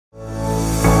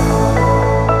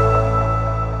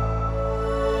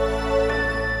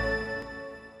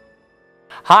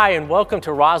Hi, and welcome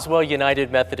to Roswell United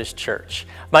Methodist Church.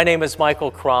 My name is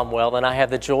Michael Cromwell, and I have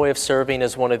the joy of serving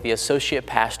as one of the associate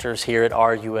pastors here at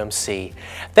RUMC.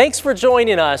 Thanks for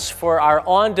joining us for our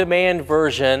on-demand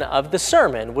version of the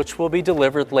sermon, which will be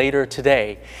delivered later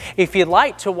today. If you'd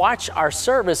like to watch our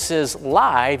services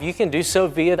live, you can do so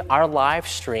via our live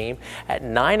stream at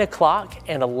 9 o'clock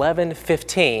and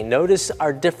 11:15. Notice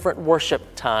our different worship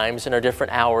times and our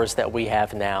different hours that we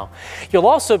have now. You'll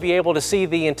also be able to see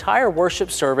the entire worship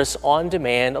service on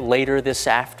demand later this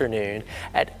afternoon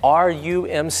at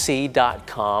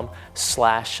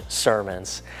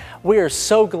rumc.com/sermons. We are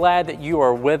so glad that you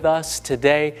are with us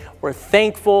today. We're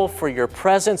thankful for your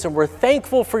presence, and we're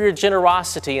thankful for your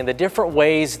generosity and the different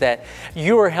ways that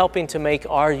you are helping to make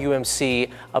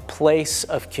RUMC a place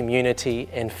of community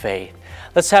and faith.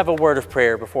 Let's have a word of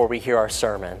prayer before we hear our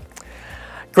sermon.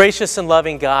 Gracious and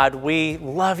loving God, we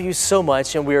love you so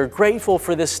much, and we are grateful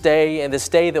for this day and this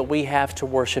day that we have to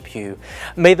worship you.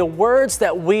 May the words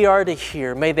that we are to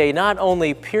hear, may they not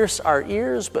only pierce our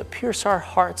ears, but pierce our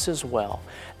hearts as well,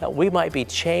 that we might be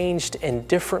changed and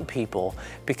different people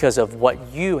because of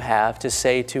what you have to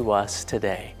say to us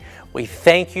today. We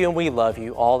thank you and we love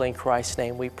you. All in Christ's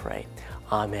name we pray.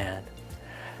 Amen.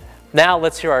 Now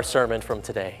let's hear our sermon from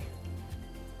today.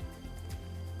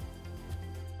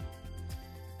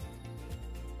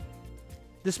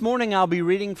 This morning I'll be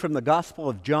reading from the Gospel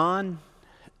of John,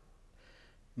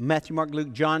 Matthew, Mark,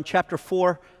 Luke, John, chapter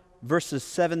 4, verses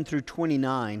 7 through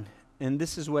 29, and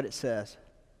this is what it says.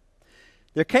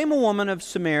 There came a woman of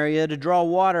Samaria to draw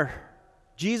water.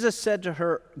 Jesus said to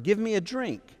her, "Give me a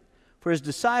drink," for his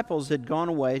disciples had gone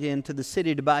away into the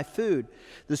city to buy food.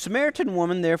 The Samaritan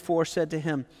woman therefore said to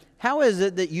him, "How is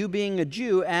it that you, being a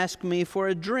Jew, ask me for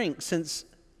a drink, since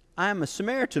I am a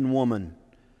Samaritan woman?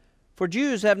 For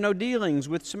Jews have no dealings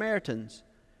with Samaritans."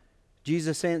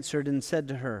 Jesus answered and said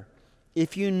to her,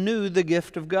 "If you knew the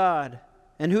gift of God,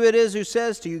 and who it is who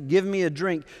says to you, 'Give me a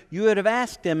drink,' you would have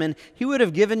asked him, and he would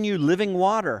have given you living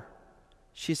water."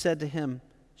 She said to him,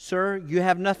 "Sir, you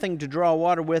have nothing to draw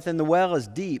water with, and the well is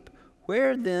deep.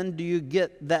 Where then do you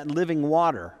get that living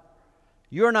water?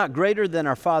 You are not greater than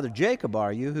our father Jacob,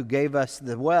 are you, who gave us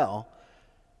the well,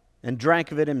 and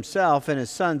drank of it himself, and his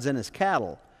sons, and his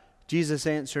cattle?" Jesus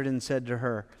answered and said to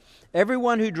her,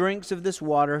 "Everyone who drinks of this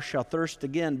water shall thirst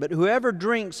again, but whoever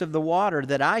drinks of the water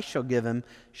that I shall give him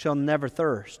shall never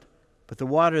thirst. But the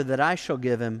water that I shall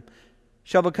give him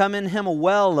shall become in him a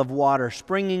well of water,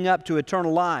 springing up to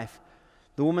eternal life."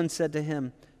 The woman said to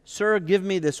him, "Sir, give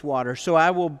me this water, so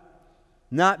I will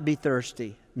not be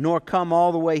thirsty, nor come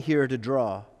all the way here to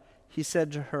draw." He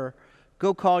said to her,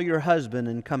 "Go call your husband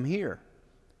and come here."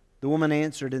 The woman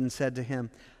answered and said to him,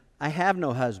 "I have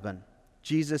no husband."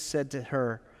 Jesus said to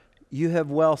her, "You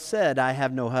have well said, 'I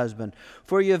have no husband,'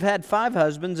 for you have had 5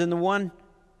 husbands, and the one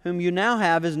whom you now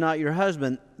have is not your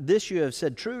husband. This you have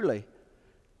said truly."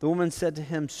 The woman said to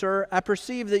him, "Sir, I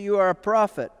perceive that you are a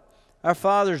prophet. Our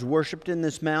fathers worshipped in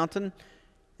this mountain,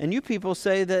 and you people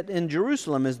say that in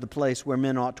Jerusalem is the place where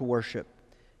men ought to worship."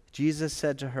 Jesus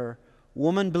said to her,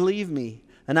 "Woman, believe me,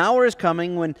 an hour is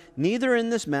coming when neither in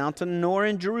this mountain nor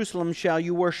in Jerusalem shall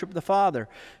you worship the Father.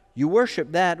 You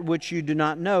worship that which you do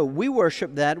not know. We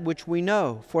worship that which we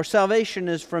know, for salvation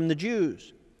is from the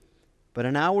Jews. But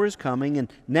an hour is coming,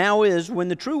 and now is, when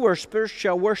the true worshipers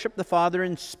shall worship the Father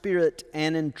in spirit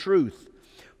and in truth.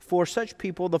 For such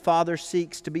people the Father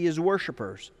seeks to be his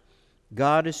worshipers.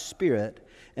 God is spirit,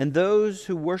 and those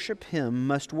who worship him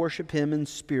must worship him in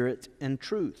spirit and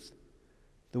truth."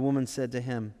 The woman said to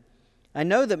him, "I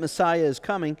know that Messiah is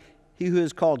coming, he who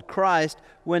is called Christ.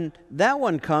 When that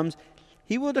one comes,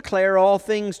 he will declare all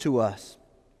things to us."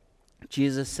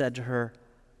 Jesus said to her,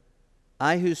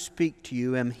 "I who speak to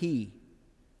you am he."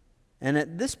 And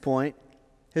at this point,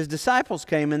 his disciples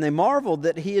came, and they marveled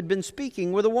that he had been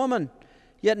speaking with a woman.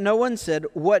 Yet no one said,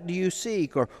 "What do you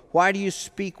seek?" or "Why do you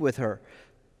speak with her?"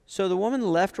 So the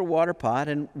woman left her water pot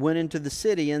and went into the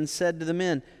city and said to the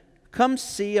men, "Come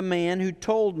see a man who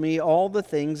told me all the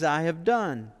things I have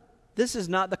done. This is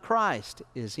not the Christ,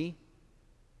 is he?"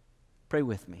 Pray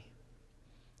with me.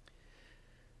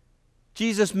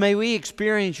 Jesus, may we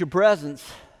experience your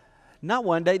presence, not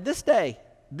one day, this day,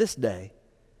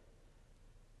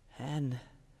 and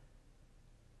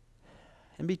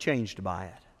be changed by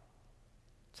it.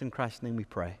 It's in Christ's name we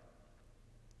pray.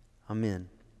 Amen.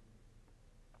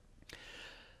 A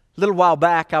little while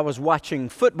back, I was watching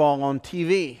football on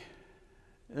TV.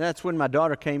 And that's when my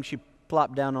daughter came. She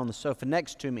plopped down on the sofa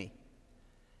next to me.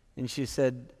 And she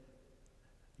said,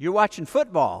 "You're watching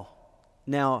football."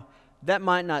 Now, that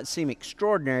might not seem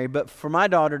extraordinary, but for my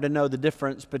daughter to know the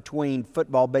difference between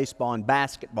football, baseball, and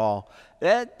basketball,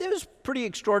 it was a pretty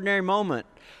extraordinary moment.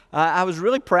 I was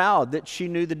really proud that she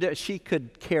knew she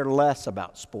could care less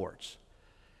about sports.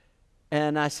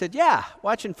 And I said, yeah,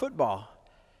 watching football.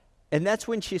 And that's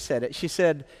when she said it. She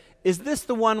said, is this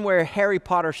the one where Harry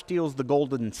Potter steals the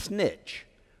golden snitch?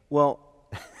 Well,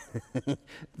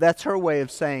 that's her way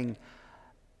of saying,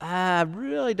 I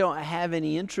really don't have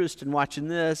any interest in watching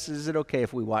this. Is it okay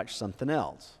if we watch something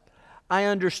else? I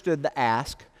understood the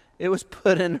ask. It was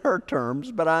put in her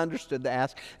terms, but I understood the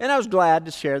ask. And I was glad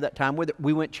to share that time with her.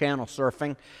 We went channel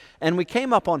surfing, and we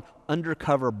came up on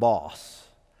Undercover Boss.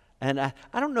 And I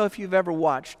don't know if you've ever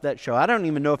watched that show. I don't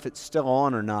even know if it's still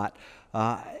on or not.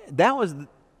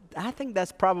 I think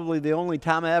that's probably the only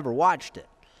time I ever watched it.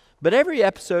 But every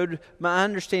episode, my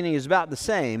understanding is about the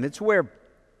same. It's where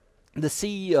the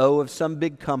CEO of some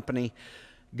big company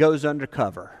goes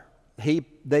undercover.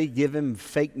 They give him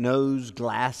fake nose,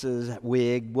 glasses,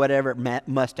 wig, whatever,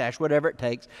 mustache, whatever it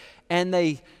takes, and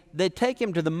they take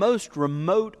him to the most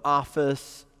remote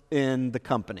office in the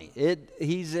company.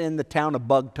 He's in the town of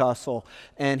Bug Tussle,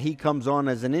 and he comes on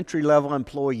as an entry-level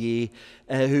employee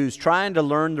who's trying to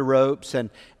learn the ropes,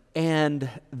 and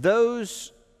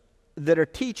those that are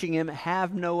teaching him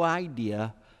have no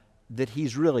idea that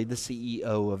he's really the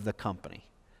CEO of the company.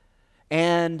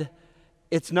 And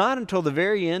it's not until the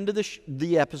very end of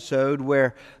the episode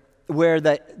where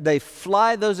they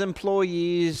fly those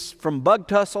employees from Bug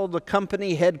Tussle to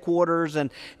company headquarters,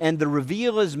 and the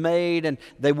reveal is made, and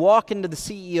they walk into the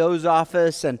CEO's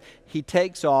office, and he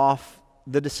takes off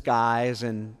the disguise,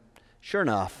 and sure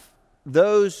enough,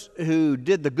 those who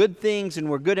did the good things and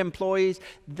were good employees,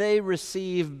 they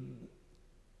receive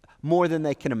more than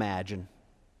they can imagine.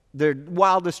 Their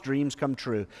wildest dreams come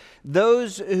true.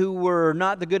 Those who were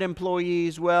not the good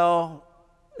employees, well,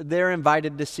 they're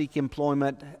invited to seek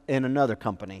employment in another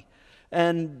company.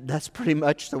 And that's pretty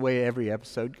much the way every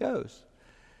episode goes.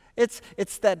 It's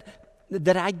that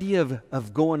idea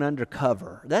of going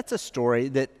undercover. That's a story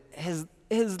that has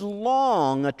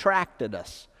long attracted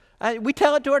us. We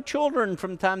tell it to our children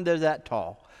from the time they're that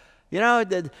tall. You know,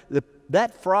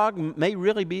 that frog may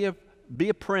really be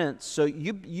a prince, so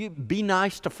you be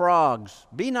nice to frogs.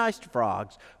 Be nice to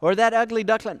frogs. Or that ugly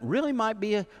duckling really might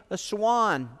be a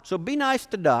swan, so be nice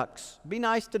to ducks. Be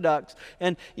nice to ducks.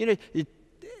 And you know,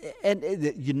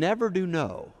 you never do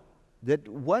know that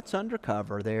what's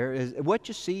undercover there is what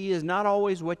you see is not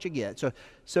always what you get.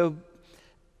 So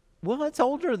well, it's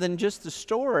older than just the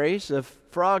stories of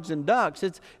frogs and ducks.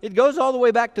 It goes all the way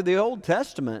back to the Old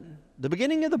Testament, the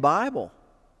beginning of the Bible.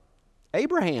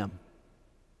 Abraham,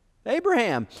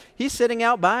 he's sitting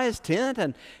out by his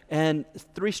tent, and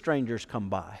three strangers come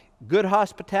by. Good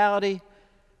hospitality,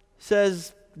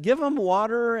 says, give them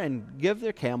water and give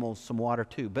their camels some water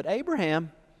too. But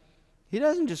Abraham, he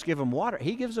doesn't just give them water.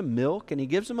 He gives them milk, and he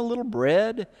gives them a little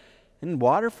bread and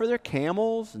water for their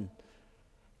camels.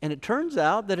 And it turns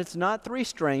out that it's not three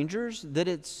strangers, that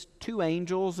it's two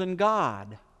angels and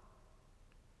God.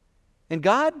 And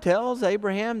God tells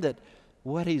Abraham that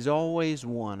what he's always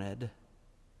wanted,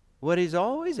 what he's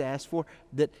always asked for,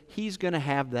 that he's going to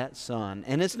have that son.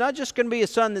 And it's not just going to be a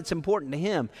son that's important to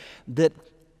him, that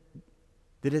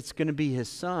it's going to be his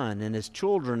son and his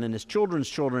children and his children's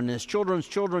children and his children's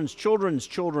children's children's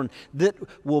children that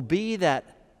will be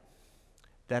that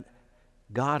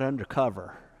God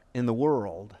undercover in the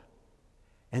world.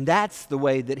 And that's the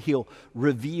way that he'll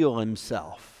reveal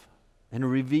himself and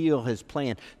reveal his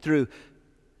plan through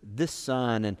this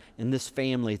son and this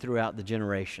family throughout the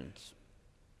generations.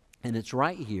 And it's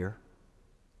right here.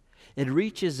 It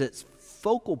reaches its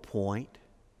focal point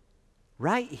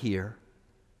right here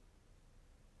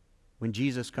when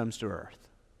Jesus comes to earth.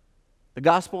 The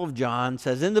Gospel of John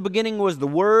says, in the beginning was the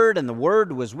Word, and the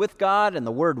Word was with God, and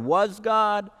the Word was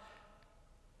God.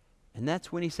 And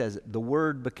that's when he says, the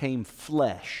Word became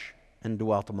flesh and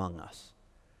dwelt among us.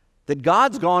 That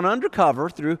God's gone undercover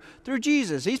through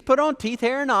Jesus. He's put on teeth,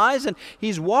 hair, and eyes, and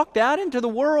he's walked out into the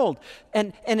world.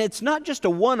 And it's not just a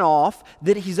one-off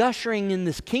that he's ushering in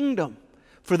this kingdom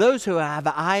for those who have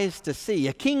eyes to see.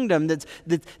 A kingdom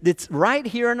that's right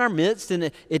here in our midst,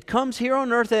 and it comes here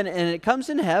on earth, and it comes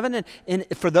in heaven. And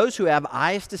for those who have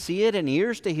eyes to see it and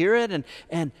ears to hear it,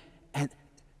 and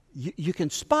you can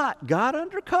spot God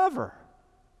undercover.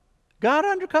 God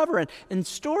undercover. And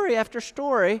story after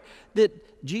story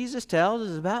that Jesus tells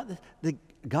is about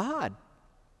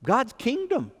God's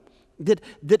kingdom. That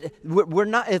we're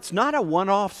not, it's not a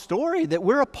one-off story, that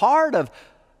we're a part of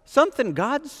something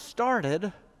God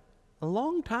started a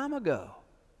long time ago.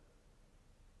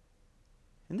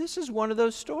 And this is one of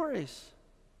those stories.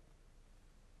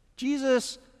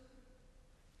 Jesus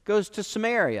goes to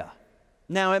Samaria.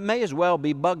 Now, it may as well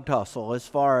be bug tussle as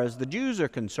far as the Jews are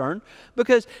concerned,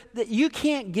 because you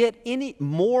can't get any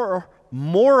more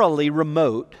morally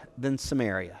remote than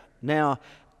Samaria. Now,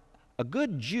 a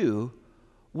good Jew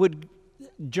would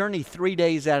journey 3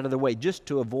 days out of the way just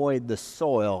to avoid the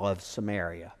soil of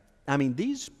Samaria. I mean,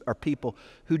 these are people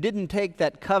who didn't take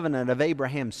that covenant of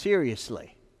Abraham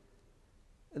seriously.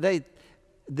 That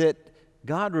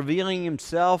God revealing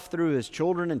himself through his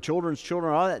children and children's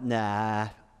children, all that,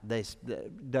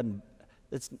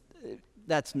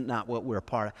 that's not what we're a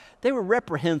part of. They were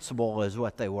reprehensible is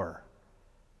what they were.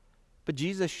 But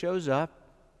Jesus shows up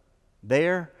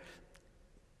there,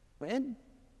 and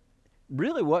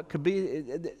really what could be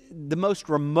the most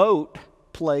remote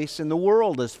place in the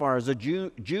world as far as a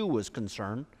Jew was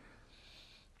concerned.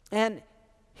 And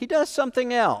he does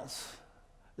something else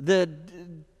that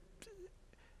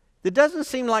doesn't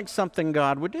seem like something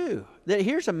God would do. That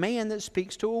here's a man that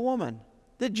speaks to a woman.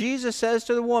 That Jesus says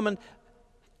to the woman,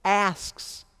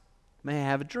 asks, "May I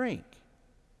have a drink?"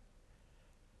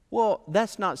 Well,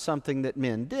 that's not something that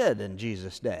men did in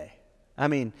Jesus' day. I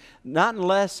mean, not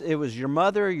unless it was your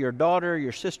mother, your daughter,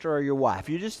 your sister, or your wife.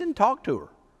 You just didn't talk to her.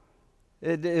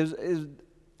 It was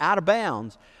out of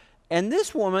bounds. And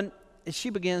this woman, she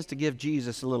begins to give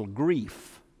Jesus a little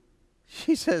grief.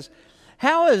 She says,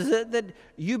 how is it that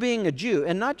you being a Jew,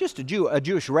 and not just a Jew, a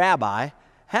Jewish rabbi,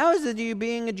 how is it you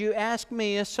being a Jew ask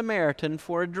me, a Samaritan,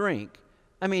 for a drink?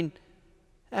 I mean,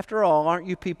 after all, aren't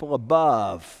you people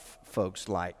above folks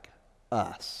like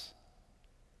us?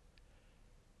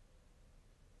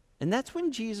 And that's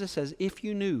when Jesus says, if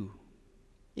you knew,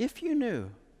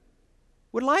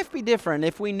 would life be different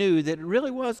if we knew that it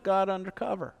really was God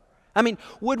undercover? I mean,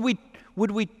 would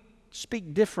we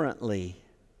speak differently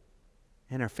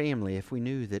in our family if we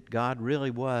knew that God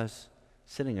really was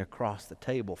sitting across the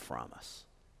table from us?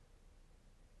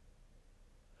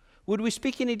 Would we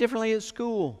speak any differently at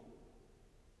school?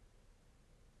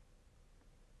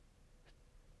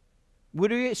 Would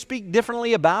we speak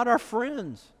differently about our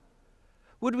friends?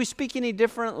 Would we speak any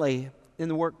differently in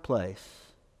the workplace?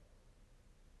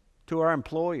 To our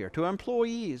employer, to our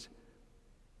employees,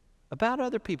 about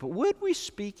other people? Would we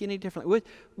speak any differently?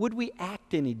 Would we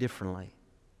act any differently?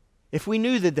 If we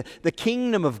knew that the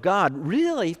kingdom of God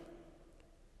really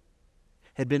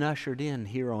had been ushered in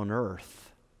here on earth,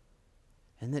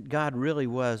 and that God really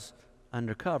was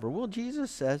undercover. Well, Jesus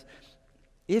says,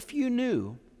 if you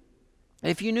knew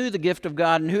the gift of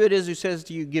God and who it is who says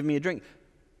to you, give me a drink,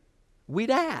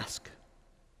 we'd ask.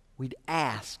 We'd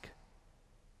ask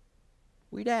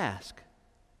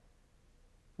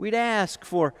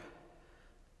for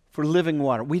living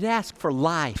water. We'd ask for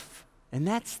life. And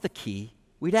that's the key.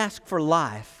 We'd ask for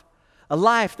life. A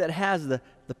life that has the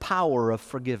power of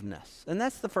forgiveness. And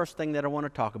that's the first thing that I want to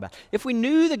talk about. If we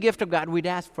knew the gift of God, we'd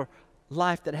ask for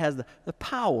life that has the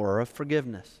power of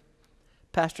forgiveness.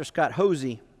 Pastor Scott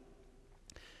Hosey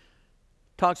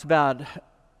talks about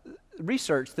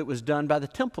research that was done by the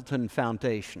Templeton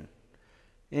Foundation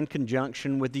in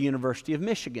conjunction with the University of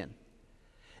Michigan.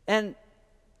 And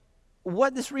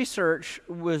what this research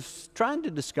was trying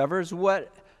to discover is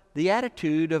what the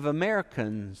attitude of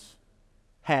Americans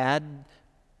had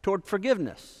toward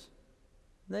forgiveness.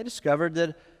 They discovered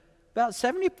that about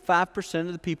 75%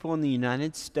 of the people in the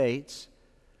United States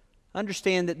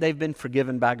understand that they've been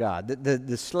forgiven by God, that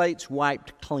the slate's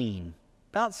wiped clean.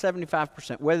 About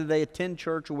 75%, whether they attend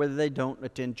church or whether they don't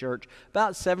attend church,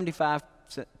 about 75%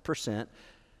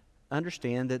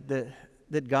 understand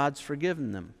that God's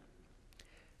forgiven them.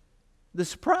 The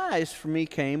surprise for me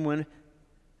came when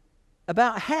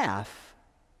about half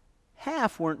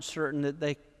weren't certain that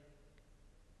they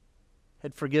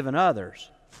had forgiven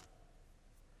others.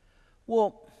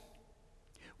 Well,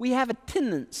 we have a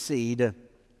tendency to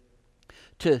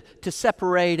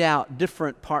separate out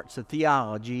different parts of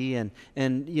theology, and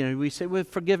we say, well,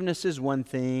 forgiveness is one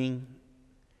thing,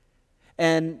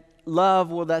 and love,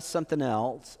 well, that's something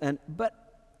else. But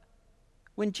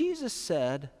when Jesus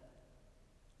said,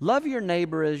 love your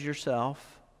neighbor as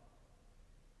yourself,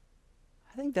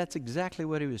 I think that's exactly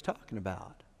what he was talking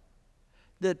about.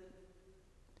 That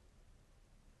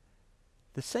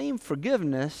the same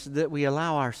forgiveness that we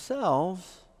allow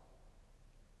ourselves,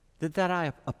 that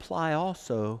I apply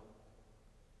also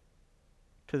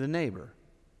to the neighbor,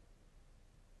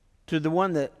 to the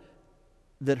one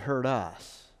that hurt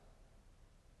us,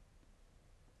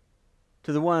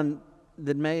 to the one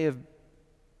that may have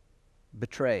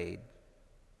betrayed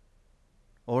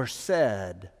or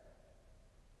said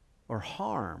or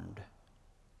harmed.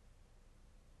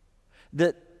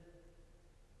 That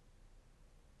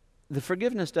the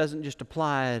forgiveness doesn't just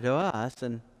apply to us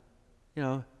and,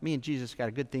 me and Jesus got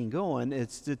a good thing going.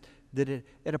 It's that it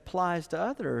applies to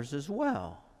others as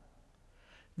well.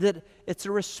 That it's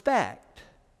a respect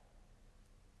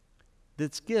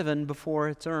that's given before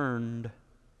it's earned.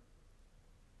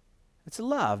 It's a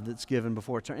love that's given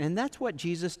before it's earned. And that's what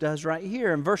Jesus does right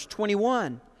here in verse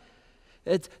 21.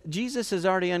 Jesus has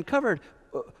already uncovered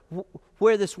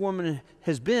where this woman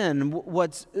has been,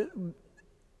 what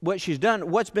she's done,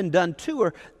 what's been done to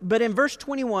her. But in verse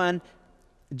 21,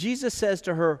 Jesus says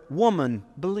to her, "Woman,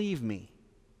 believe me."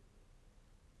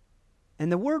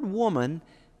 And the word woman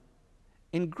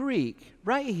in Greek,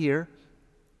 right here,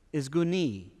 is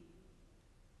guni.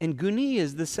 And guni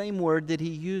is the same word that he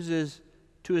uses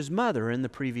to his mother in the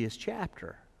previous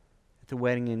chapter at the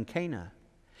wedding in Cana.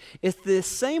 It's the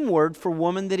same word for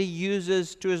woman that he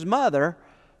uses to his mother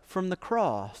from the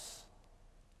cross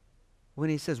when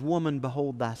he says, "Woman,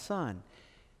 behold thy son."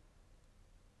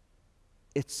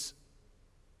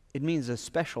 It means a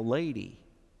special lady.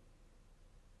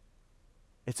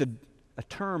 It's a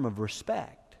term of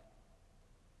respect,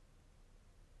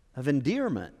 of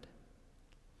endearment.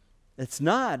 It's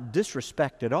not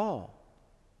disrespect at all.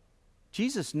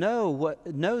 Jesus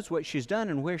knows what she's done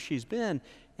and where she's been,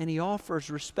 and he offers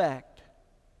respect.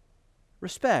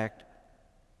 Respect.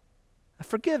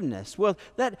 Forgiveness. Well,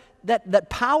 that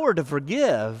power to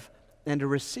forgive and to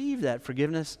receive that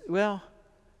forgiveness, well,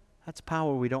 that's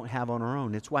power we don't have on our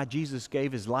own. It's why Jesus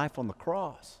gave his life on the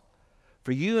cross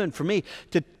for you and for me,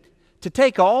 to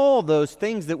take all those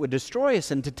things that would destroy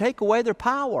us and to take away their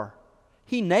power.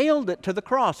 He nailed it to the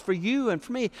cross for you and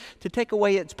for me to take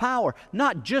away its power,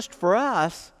 not just for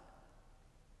us,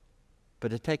 but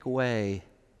to take away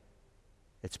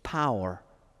its power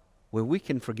where we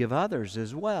can forgive others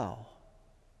as well.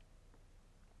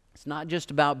 It's not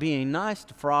just about being nice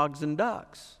to frogs and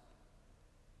ducks.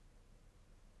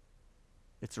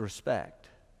 It's respect.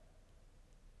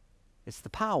 It's the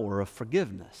power of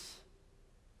forgiveness.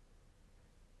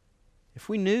 If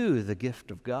we knew the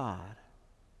gift of God,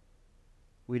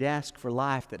 we'd ask for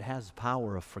life that has the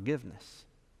power of forgiveness.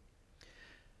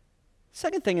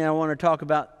 Second thing I want to talk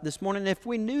about this morning, if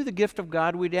we knew the gift of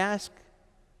God, we'd ask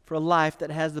for a life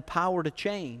that has the power to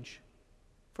change.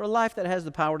 For a life that has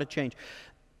the power to change.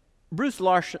 Bruce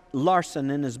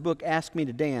Larson, in his book, Ask Me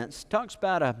to Dance, talks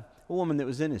about a woman that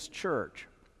was in his church.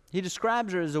 He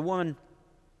describes her as a woman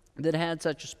that had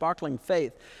such a sparkling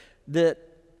faith that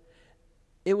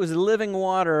it was the living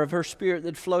water of her spirit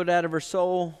that flowed out of her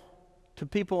soul to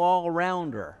people all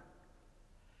around her.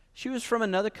 She was from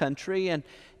another country,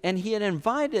 and he had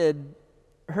invited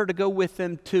her to go with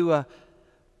him to a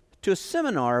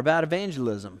seminar about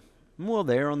evangelism. Well,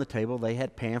 there on the table they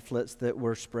had pamphlets that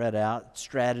were spread out,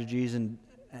 strategies and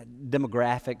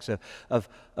demographics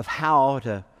of how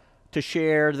to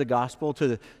share the gospel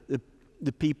to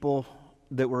the people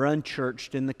that were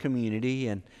unchurched in the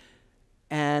community.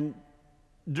 And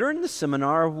during the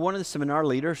seminar, one of the seminar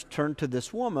leaders turned to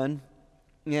this woman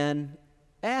and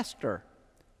asked her.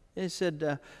 He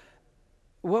said,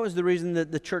 what was the reason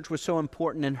that the church was so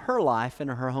important in her life and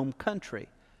in her home country?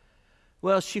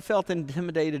 Well, she felt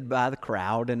intimidated by the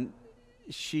crowd, and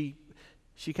she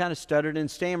kind of stuttered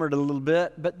and stammered a little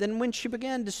bit. But then when she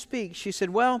began to speak, she said,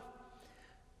 well,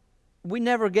 we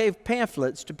never gave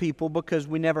pamphlets to people because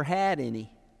we never had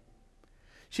any.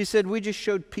 She said, we just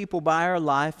showed people by our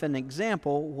life an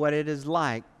example what it is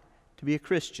like to be a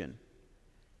Christian.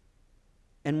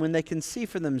 And when they can see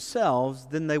for themselves,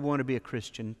 then they want to be a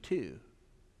Christian too.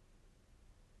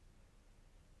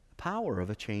 The power of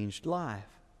a changed life.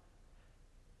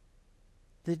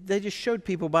 They just showed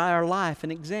people by our life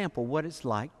an example what it's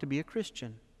like to be a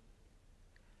Christian.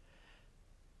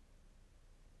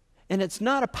 And it's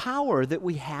not a power that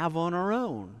we have on our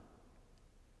own.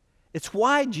 It's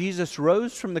why Jesus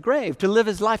rose from the grave, to live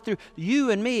his life through you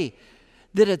and me.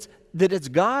 That it's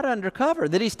God undercover,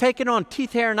 that he's taken on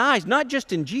teeth, hair, and eyes, not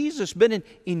just in Jesus, but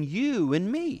in you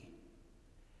and me.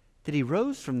 That he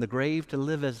rose from the grave to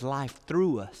live his life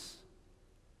through us.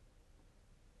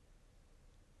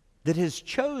 That his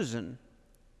chosen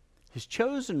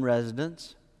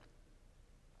residence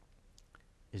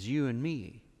is you and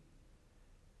me.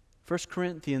 1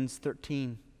 Corinthians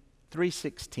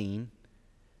 3:16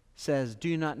 says, do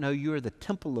you not know you are the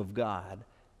temple of God,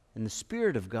 and the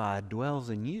Spirit of God dwells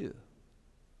in you?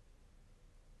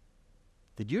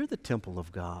 That you're the temple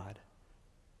of God.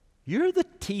 You're the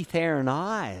teeth, hair, and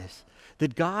eyes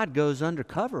that God goes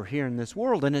undercover here in this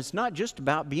world. And it's not just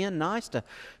about being nice to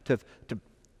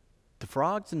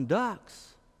frogs and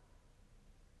ducks.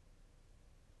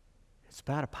 It's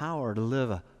about a power to live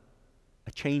a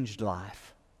changed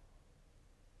life.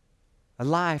 A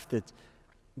life that's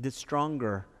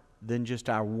stronger than just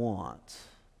our wants.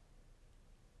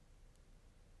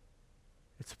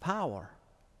 It's power.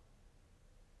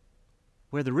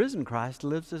 Where the risen Christ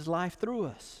lives his life through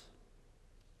us.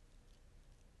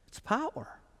 It's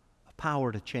power. A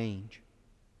power to change.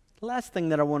 The last thing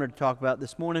that I wanted to talk about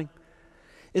this morning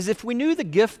is if we knew the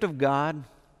gift of God,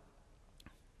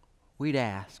 we'd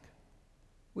ask.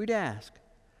 We'd ask.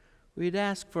 We'd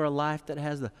ask for a life that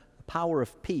has the power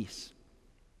of peace.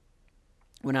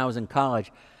 When I was in college,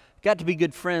 I got to be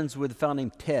good friends with a fellow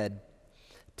named Ted.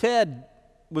 Ted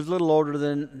was a little older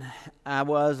than I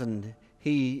was, and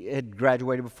he had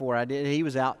graduated before I did. He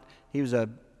was a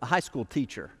high school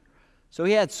teacher. So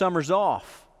he had summers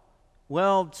off.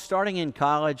 Well, starting in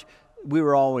college, we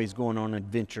were always going on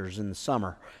adventures in the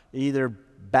summer, either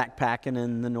backpacking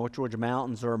in the North Georgia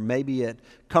mountains or maybe at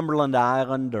Cumberland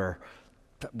Island, or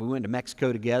we went to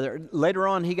Mexico together. Later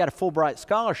on, he got a Fulbright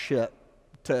scholarship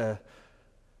to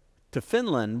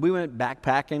Finland. We went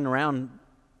backpacking around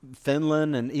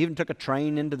Finland and even took a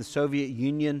train into the Soviet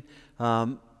Union.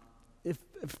 All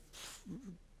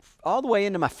the way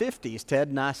into my 50s, Ted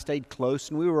and I stayed close,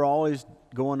 and we were always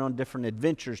going on different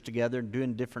adventures together and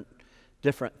doing different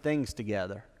things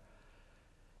together.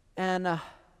 And I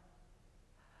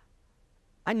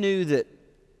knew that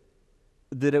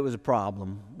it was a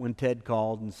problem when Ted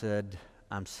called and said,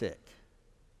 "I'm sick."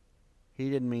 He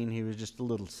didn't mean he was just a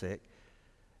little sick.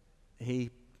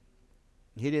 He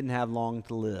didn't have long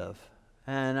to live.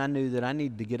 And I knew that I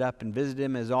needed to get up and visit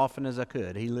him as often as I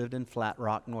could. He lived in Flat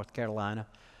Rock, North Carolina.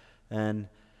 And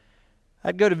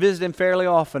I'd go to visit him fairly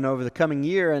often over the coming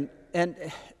year.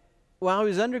 And while he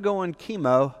was undergoing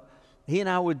chemo, he and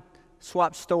I would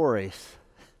swap stories.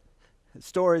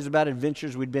 Stories about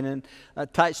adventures we'd been in,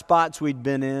 tight spots we'd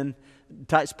been in,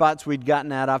 tight spots we'd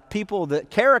gotten out of,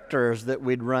 characters that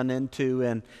we'd run into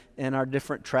in our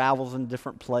different travels in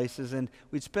different places. And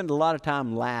we'd spend a lot of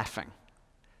time laughing,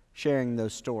 sharing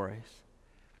those stories.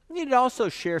 He'd also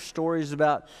share stories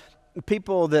about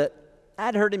people that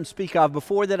I'd heard him speak of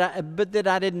before but that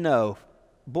I didn't know,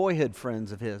 boyhood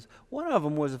friends of his. One of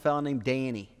them was a fellow named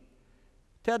Danny.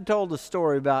 Ted told a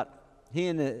story about he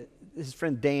and his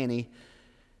friend Danny.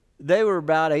 They were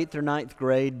about 8th or 9th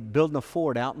grade building a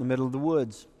fort out in the middle of the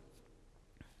woods.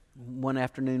 One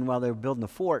afternoon while they were building the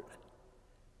fort,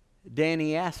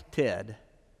 Danny asked Ted.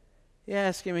 He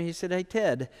asked him, he said, "Hey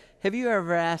Ted, have you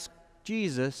ever asked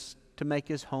Jesus to make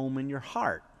his home in your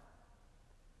heart?"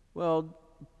 Well,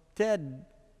 Ted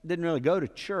didn't really go to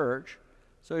church,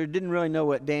 so he didn't really know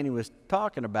what Danny was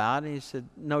talking about. And he said,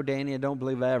 "No, Danny, I don't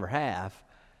believe I ever have."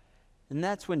 And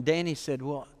that's when Danny said,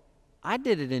 "Well, I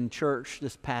did it in church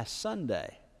this past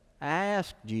Sunday. I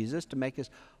asked Jesus to make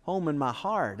his home in my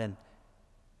heart, and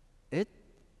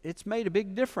it's made a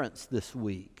big difference this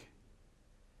week."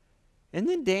 And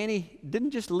then Danny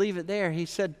didn't just leave it there. He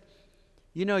said,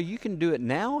 "You can do it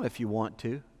now if you want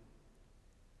to."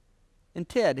 And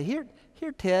Ted, here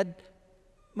Ted,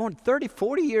 more than 30,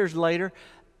 40 years later,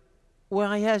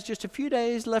 well, he has just a few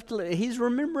days left to live. He's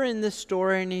remembering this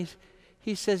story, and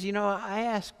he says, "I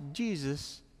asked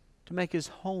Jesus to make his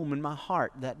home in my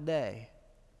heart that day."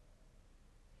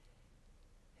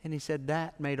 And he said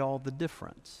that made all the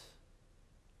difference.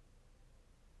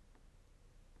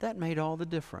 That made all the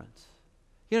difference.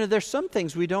 There's some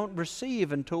things we don't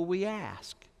receive until we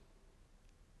ask.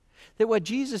 That what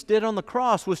Jesus did on the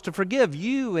cross was to forgive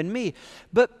you and me.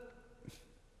 But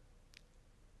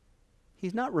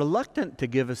he's not reluctant to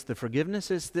give us the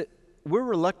forgiveness. It's that we're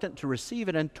reluctant to receive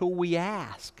it until we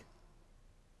ask.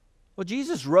 Well,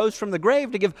 Jesus rose from the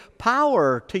grave to give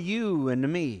power to you and to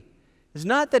me. It's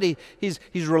not that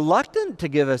he's reluctant to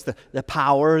give us the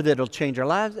power that'll change our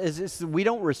lives. It's that we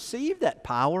don't receive that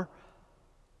power,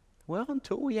 well,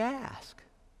 until we ask.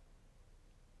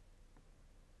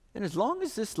 And as long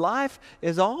as this life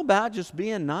is all about just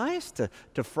being nice to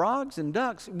frogs and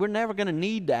ducks, we're never going to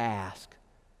need to ask.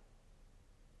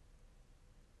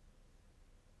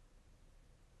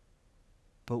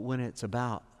 But when it's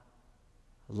about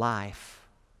life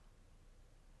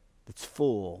that's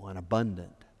full and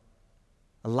abundant,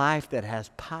 a life that has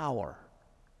power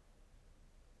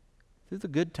through the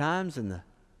good times and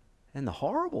the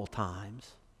horrible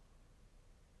times,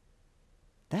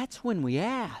 that's when we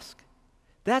ask.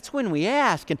 That's when we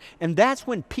ask, and that's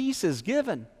when peace is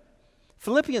given.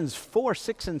 Philippians 4,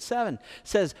 6, and 7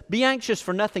 says, "Be anxious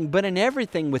for nothing, but in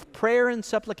everything with prayer and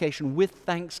supplication, with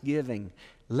thanksgiving,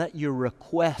 let your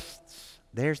requests,"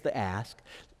 there's the ask,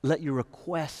 "let your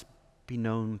requests be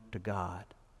known to God."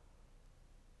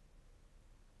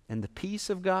 And the peace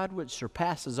of God, which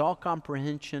surpasses all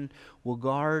comprehension, will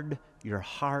guard your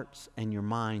hearts and your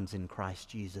minds in Christ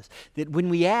Jesus. That when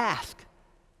we ask,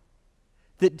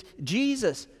 that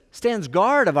Jesus stands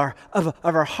guard of our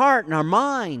heart and our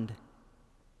mind,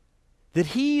 that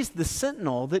He's the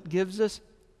sentinel that gives us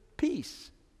peace.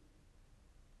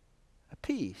 A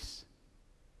peace.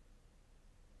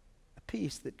 A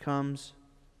peace that comes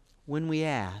when we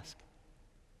ask,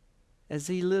 as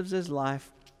He lives His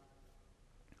life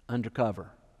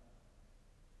undercover,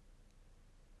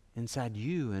 inside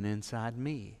you and inside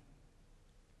me.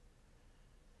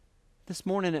 This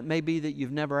morning it may be that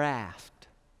you've never asked.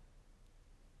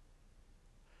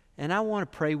 And I want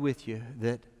to pray with you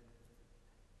that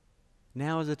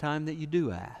now is the time that you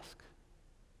do ask.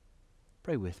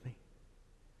 Pray with me.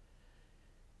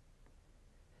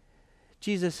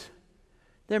 Jesus,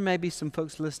 there may be some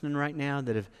folks listening right now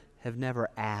that have never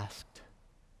asked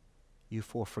you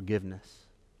for forgiveness.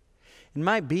 It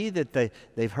might be that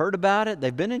they've heard about it,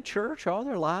 they've been in church all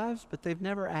their lives, but they've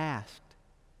never asked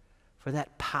for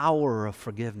that power of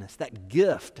forgiveness, that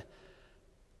gift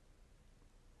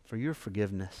for your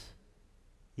forgiveness.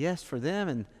 Yes, for them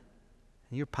and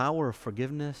your power of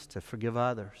forgiveness to forgive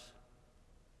others.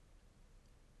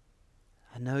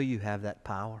 I know you have that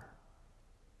power.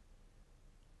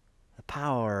 The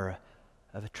power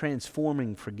of a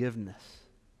transforming forgiveness.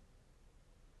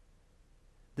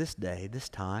 This day, this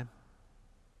time,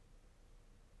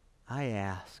 I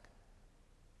ask,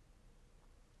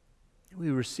 we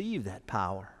receive that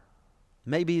power.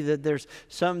 Maybe that there's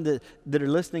some that are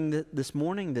listening this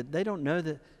morning that they don't know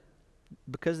that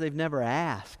because they've never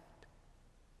asked.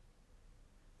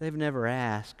 They've never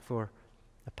asked for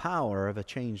the power of a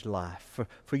changed life,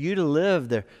 for you to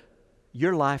live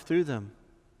your life through them.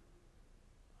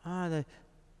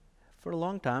 For a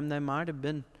long time, they might have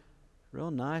been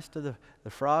real nice to the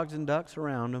frogs and ducks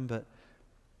around them, but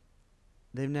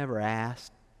they've never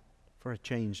asked for a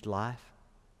changed life.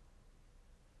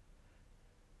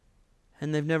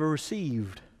 And they've never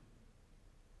received.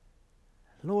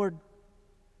 Lord,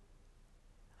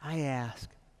 I ask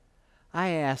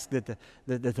that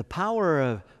the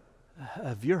power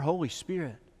of your Holy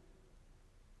Spirit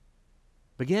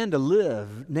begin to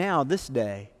live now, this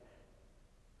day,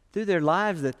 through their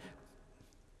lives, that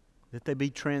they be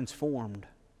transformed.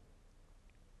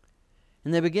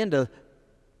 And they begin to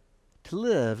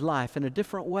live life in a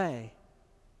different way.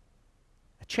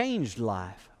 A changed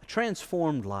life, a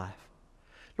transformed life.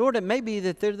 Lord, it may be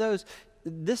that there are those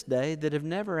this day that have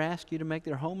never asked you to make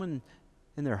their home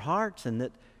in their hearts, and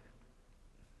that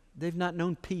they've not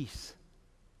known peace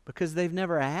because they've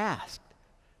never asked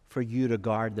for you to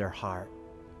guard their heart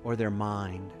or their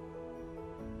mind.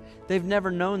 They've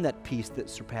never known that peace that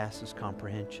surpasses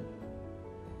comprehension.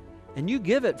 And you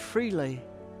give it freely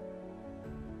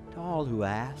to all who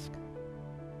ask.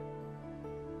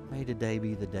 May today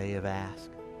be the day of ask,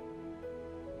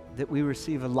 that we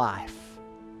receive a life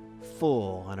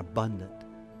full and abundant,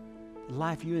 the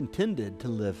life you intended to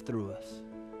live through us.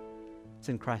 It's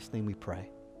in Christ's name we pray.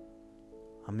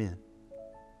 Amen.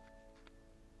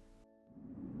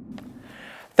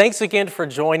 Thanks again for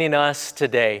joining us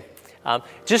today.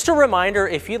 Just a reminder,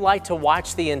 if you'd like to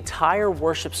watch the entire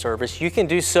worship service, you can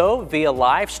do so via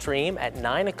live stream at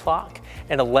 9 o'clock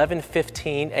and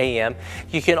 11:15 a.m.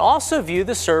 You can also view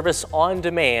the service on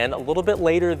demand a little bit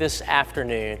later this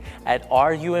afternoon at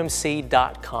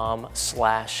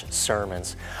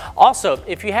rumc.com/sermons. Also,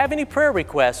 if you have any prayer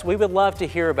requests, we would love to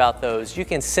hear about those. You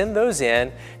can send those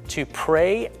in to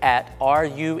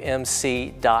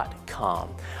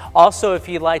pray@rumc.com. Also, if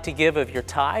you'd like to give of your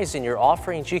tithes and your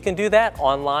offerings, you can do that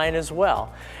online as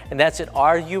well. And that's at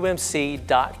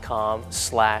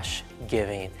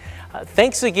rumc.com/giving.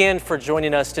 Thanks again for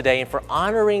joining us today and for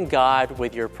honoring God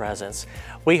with your presence.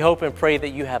 We hope and pray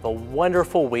that you have a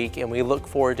wonderful week, and we look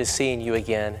forward to seeing you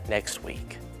again next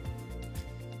week.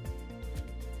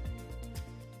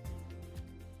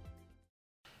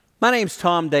 My name's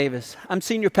Tom Davis. I'm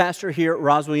senior pastor here at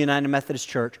Roswell United Methodist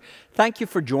Church. Thank you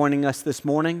for joining us this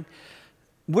morning.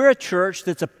 We're a church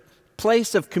that's a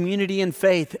place of community and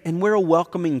faith, and we're a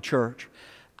welcoming church.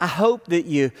 I hope that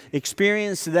you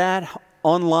experience that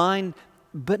online,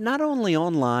 but not only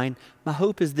online. My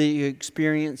hope is that you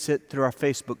experience it through our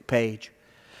Facebook page.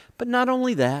 But not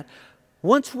only that,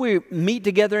 once we meet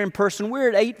together in person, we're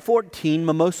at 814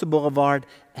 Mimosa Boulevard,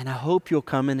 and I hope you'll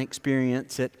come and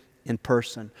experience it in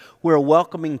person. We're a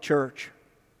welcoming church.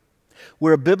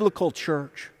 We're a biblical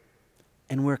church,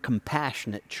 and we're a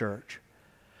compassionate church.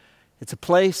 It's a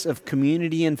place of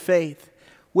community and faith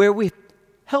where we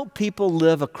help people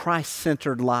live a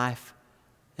Christ-centered life,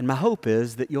 and my hope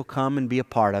is that you'll come and be a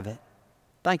part of it.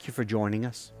 Thank you for joining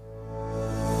us.